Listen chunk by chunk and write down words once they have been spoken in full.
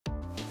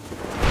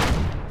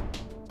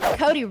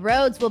Cody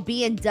Rhodes will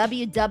be in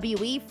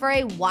WWE for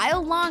a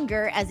while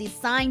longer as he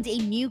signed a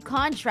new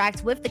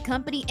contract with the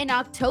company in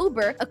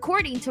October,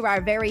 according to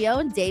our very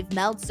own Dave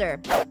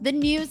Meltzer. The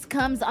news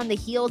comes on the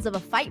heels of a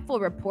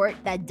Fightful report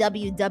that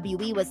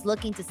WWE was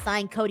looking to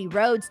sign Cody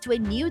Rhodes to a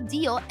new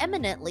deal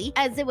imminently,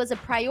 as it was a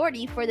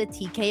priority for the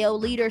TKO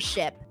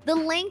leadership. The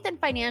length and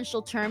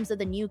financial terms of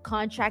the new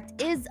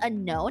contract is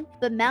unknown,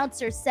 but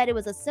Meltzer said it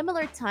was a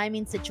similar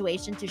timing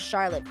situation to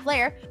Charlotte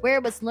Flair, where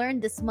it was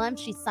learned this month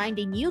she signed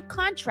a new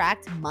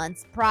contract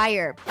months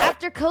prior.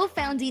 After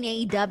co-founding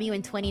AEW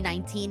in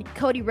 2019,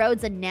 Cody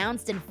Rhodes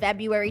announced in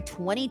February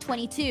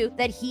 2022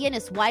 that he and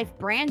his wife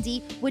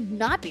Brandi would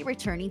not be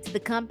returning to the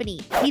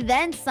company. He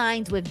then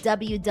signed with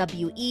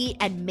WWE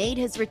and made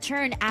his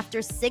return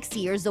after 6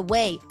 years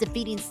away,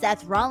 defeating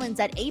Seth Rollins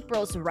at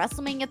April's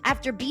WrestleMania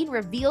after being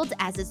revealed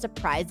as a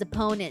surprise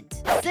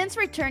opponent. Since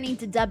returning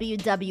to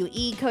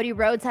WWE, Cody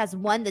Rhodes has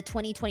won the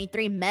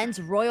 2023 Men's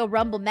Royal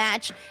Rumble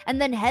match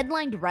and then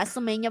headlined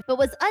WrestleMania, but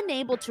was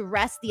unable to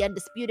wrest the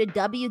undisputed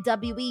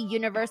WWE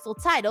Universal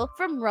title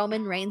from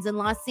Roman Reigns in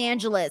Los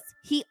Angeles.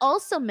 He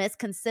also missed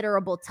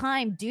considerable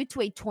time due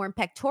to a torn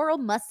pectoral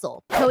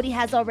muscle. Cody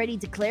has already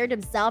declared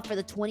himself for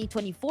the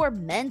 2024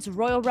 Men's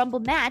Royal Rumble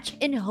match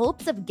in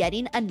hopes of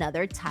getting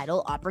another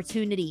title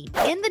opportunity.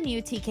 In the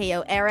new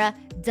TKO era,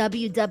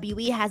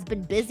 WWE has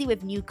been busy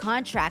with new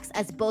contracts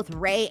as both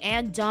Rey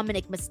and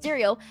Dominic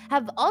Mysterio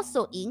have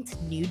also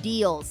inked new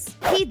deals.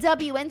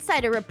 PW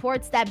Insider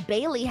reports that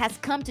Bayley has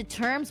come to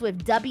terms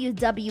with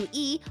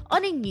WWE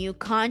on a new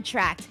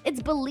contract.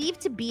 It's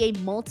believed to be a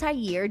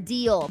multi-year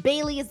deal.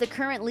 Bayley is the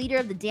current leader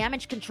of the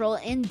Damage Control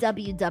in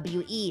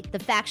WWE. The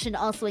faction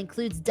also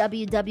includes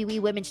WWE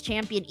Women's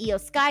Champion Io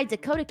Sky,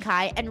 Dakota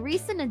Kai, and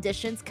recent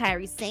additions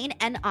Kairi Sane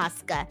and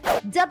Asuka.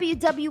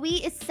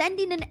 WWE is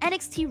sending an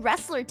NXT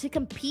wrestler to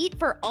compete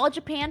for All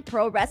Japan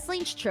Pro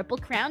Wrestling's Triple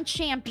Crown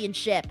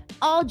Championship.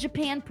 All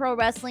Japan Pro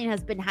Wrestling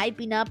has been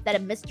hyping up that a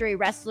mystery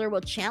wrestler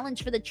will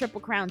challenge for the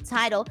Triple Crown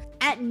title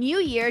at New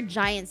Year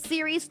Giant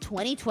Series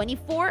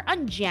 2024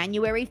 on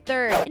January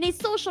 3rd. In a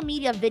social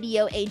media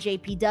video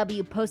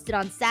AJPW posted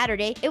on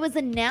Saturday, it was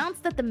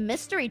announced that the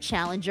mystery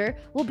challenger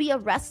will be a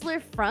wrestler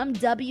from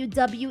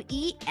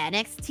WWE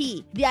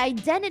NXT. The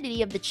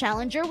identity of the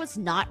challenger was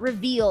not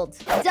revealed.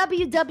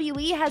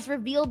 WWE has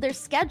revealed their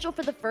schedule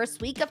for the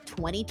first week of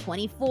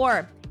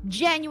 2024.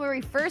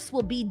 January 1st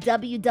will be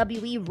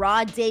WWE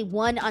Raw Day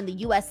 1 on the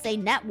USA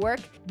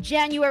Network.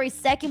 January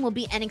 2nd will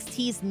be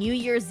NXT's New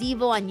Year's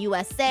Evil on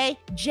USA.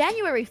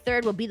 January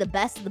 3rd will be the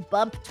Best of the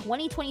Bump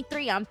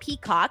 2023 on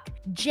Peacock.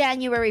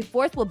 January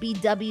 4th will be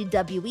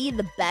WWE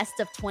The Best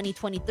of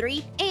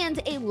 2023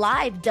 and a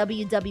live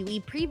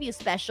WWE Preview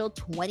Special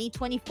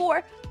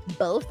 2024,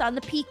 both on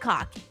the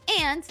Peacock.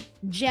 And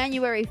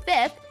January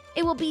 5th,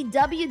 it will be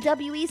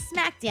WWE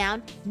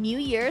SmackDown New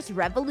Year's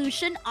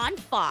Revolution on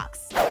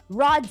Fox.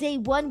 Raw Day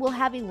 1 will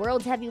have a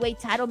World Heavyweight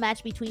title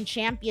match between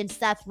champion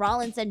Seth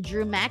Rollins and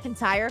Drew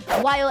McIntyre,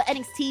 while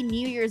NXT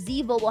New Year's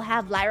Evil will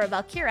have Lyra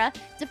Valkyria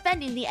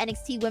defending the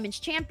NXT Women's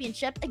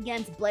Championship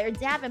against Blair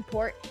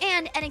Davenport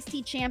and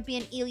NXT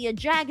champion Ilya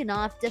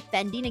Dragunov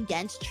defending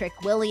against Trick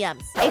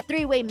Williams. A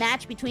three-way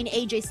match between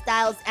AJ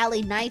Styles,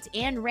 LA Knight,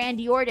 and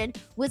Randy Orton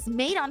was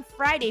made on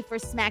Friday for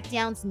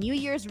SmackDown's New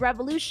Year's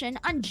Revolution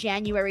on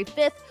January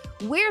 5th,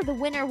 where the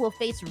winner will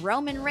face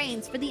Roman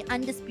Reigns for the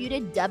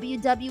undisputed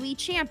WWE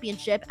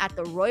Championship at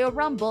the Royal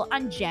Rumble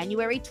on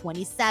January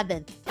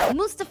 27th.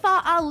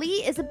 Mustafa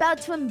Ali is about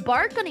to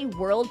embark on a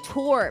world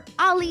tour.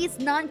 Ali's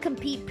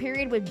non-compete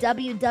period with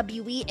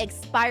WWE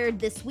expired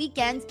this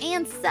weekend,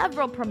 and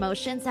several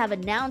promotions have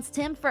announced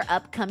him for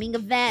upcoming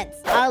events.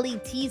 Ali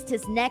teased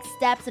his next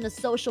steps in a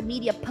social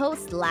media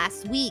post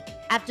last week.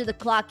 After the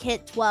clock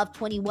hit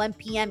 12:21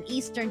 p.m.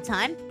 Eastern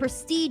Time,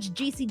 Prestige,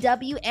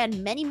 GCW,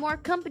 and many more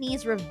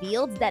companies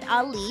revealed that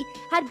Ali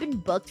had been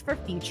booked for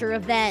future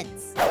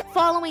events.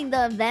 Following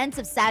the events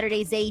of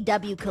Saturday's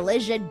AEW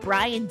Collision,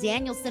 Bryan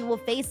Danielson will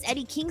face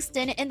Eddie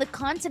Kingston in the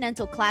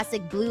Continental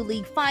Classic Blue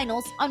League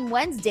Finals on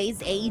Wednesday's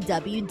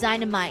AEW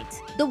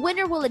Dynamite. The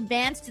winner will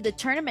advance to the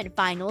tournament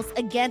finals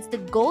against the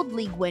Gold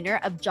League winner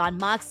of Jon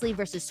Moxley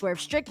vs. Swerve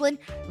Strickland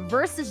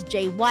vs.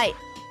 Jay White,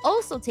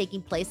 also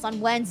taking place on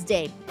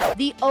Wednesday.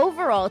 The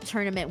overall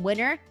tournament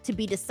winner, to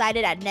be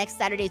decided at next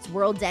Saturday's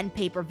World's End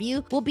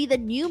pay-per-view, will be the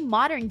new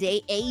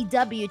modern-day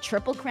AEW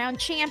Triple Crown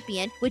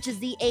Champion, which is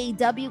the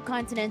AEW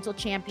Continental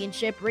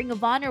Championship, Ring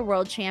of Honor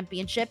World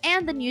Championship,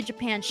 and the New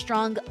Japan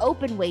Strong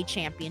Openweight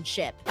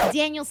Championship.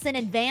 Danielson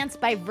advanced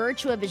by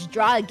virtue of his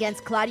draw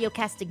against Claudio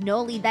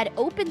Castagnoli that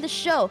opened the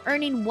show,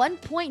 earning 1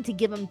 point to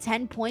give him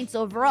 10 points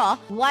overall,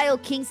 while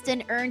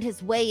Kingston earned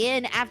his way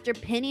in after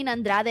pinning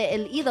Andrade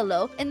El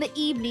Idolo in the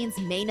evening's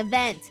main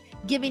event,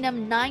 giving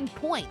him 9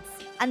 points.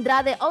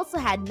 Andrade also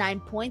had 9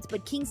 points,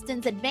 but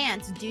Kingston's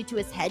advanced due to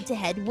his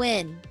head-to-head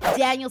win.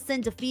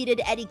 Danielson defeated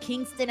Eddie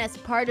Kingston as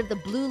part of the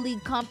Blue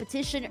League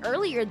competition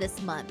earlier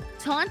this month,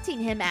 taunting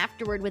him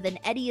afterward with an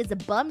 "Eddie is a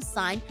bum"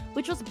 sign,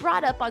 which was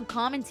brought up on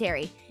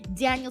commentary.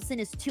 Danielson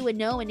is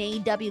 2-0 in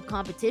AEW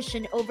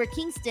competition over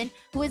Kingston,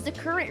 who is the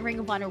current Ring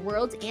of Honor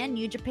World and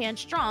New Japan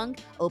Strong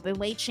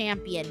Openweight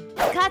Champion.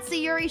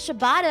 Katsuyori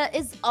Shibata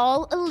is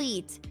all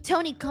elite.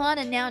 Tony Khan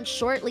announced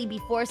shortly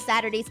before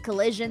Saturday's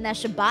Collision that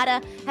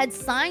Shibata had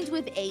signed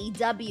with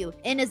AEW.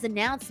 In his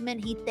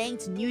announcement, he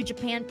thanked New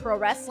Japan Pro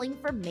Wrestling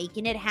for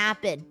making it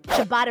happen.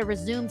 Shibata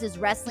resumed his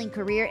wrestling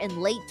career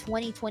in late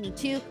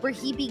 2022, where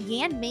he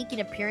began making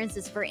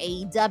appearances for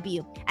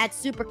AEW. At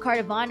Supercard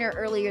of Honor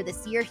earlier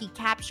this year, he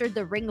captured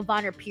the Ring of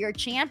Honor Pure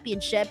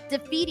Championship,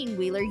 defeating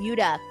Wheeler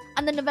Yuta.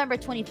 On the November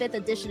 25th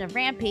edition of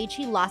Rampage,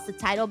 he lost the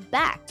title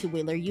back to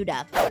Wheeler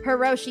Yuta.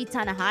 Hiroshi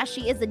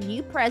Tanahashi is the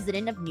new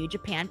president of New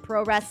Japan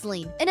Pro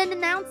Wrestling. In an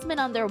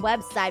announcement on their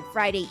website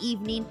Friday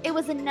evening, it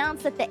was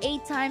announced that the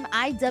 8-time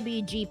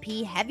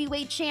IWGP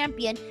Heavyweight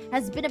Champion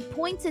has been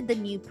appointed the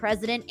new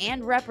president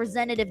and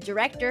representative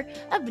director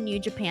of New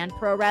Japan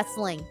Pro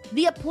Wrestling.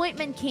 The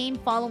appointment came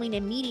following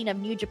a meeting of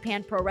New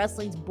Japan Pro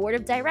Wrestling's board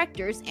of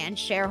directors and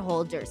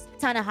shareholders.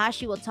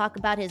 Tanahashi will talk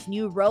about his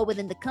new role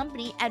within the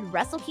company at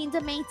Wrestle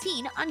Kingdom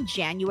 18 on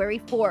January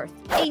 4th.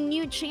 A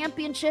new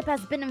championship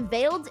has been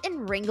unveiled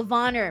in Ring of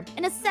Honor.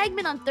 In a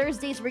segment on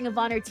Thursday's Ring of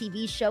Honor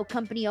TV show,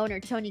 company owner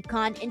Tony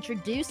Khan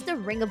introduced the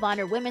Ring of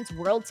Honor Women's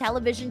World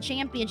Television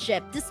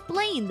Championship,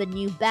 displaying the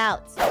new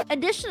bouts.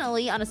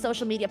 Additionally, on a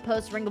social media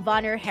post, Ring of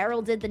Honor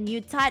heralded the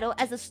new title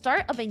as the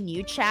start of a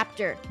new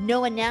chapter.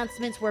 No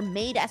announcements were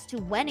made as to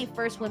when a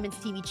first women's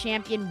TV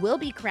champion will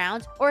be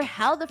crowned or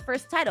how the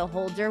first title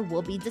holder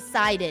will be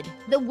decided.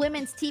 The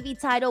women's TV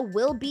title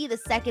will be the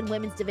second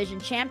women's division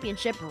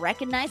championship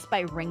recognized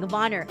by Ring of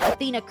Honor.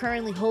 Athena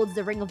currently holds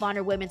the Ring of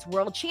Honor Women's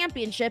World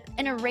Championship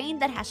in a reign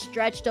that has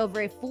stretched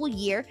over a full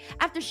year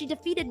after she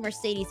defeated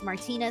Mercedes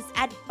Martinez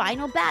at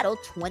Final Battle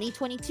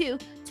 2022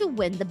 to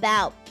win the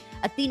bout.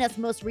 Athena's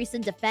most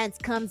recent defense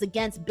comes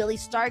against Billie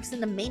Starkz in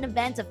the main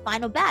event of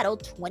Final Battle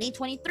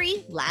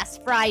 2023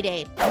 last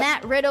Friday.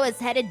 Matt Riddle is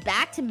headed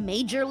back to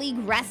Major League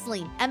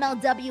Wrestling.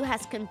 MLW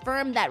has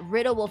confirmed that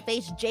Riddle will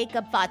face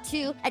Jacob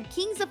Fatu at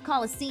Kings of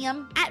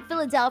Coliseum at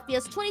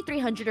Philadelphia's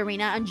 2300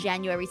 Arena on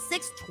January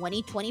 6,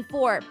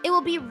 2024. It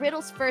will be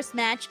Riddle's first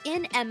match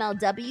in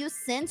MLW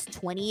since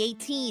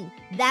 2018.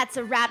 That's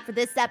a wrap for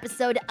this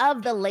episode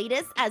of The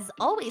Latest. As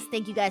always,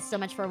 thank you guys so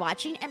much for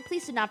watching, and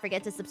please do not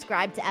forget to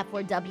subscribe to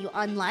F4W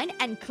Online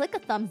and click a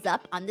thumbs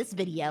up on this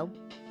video.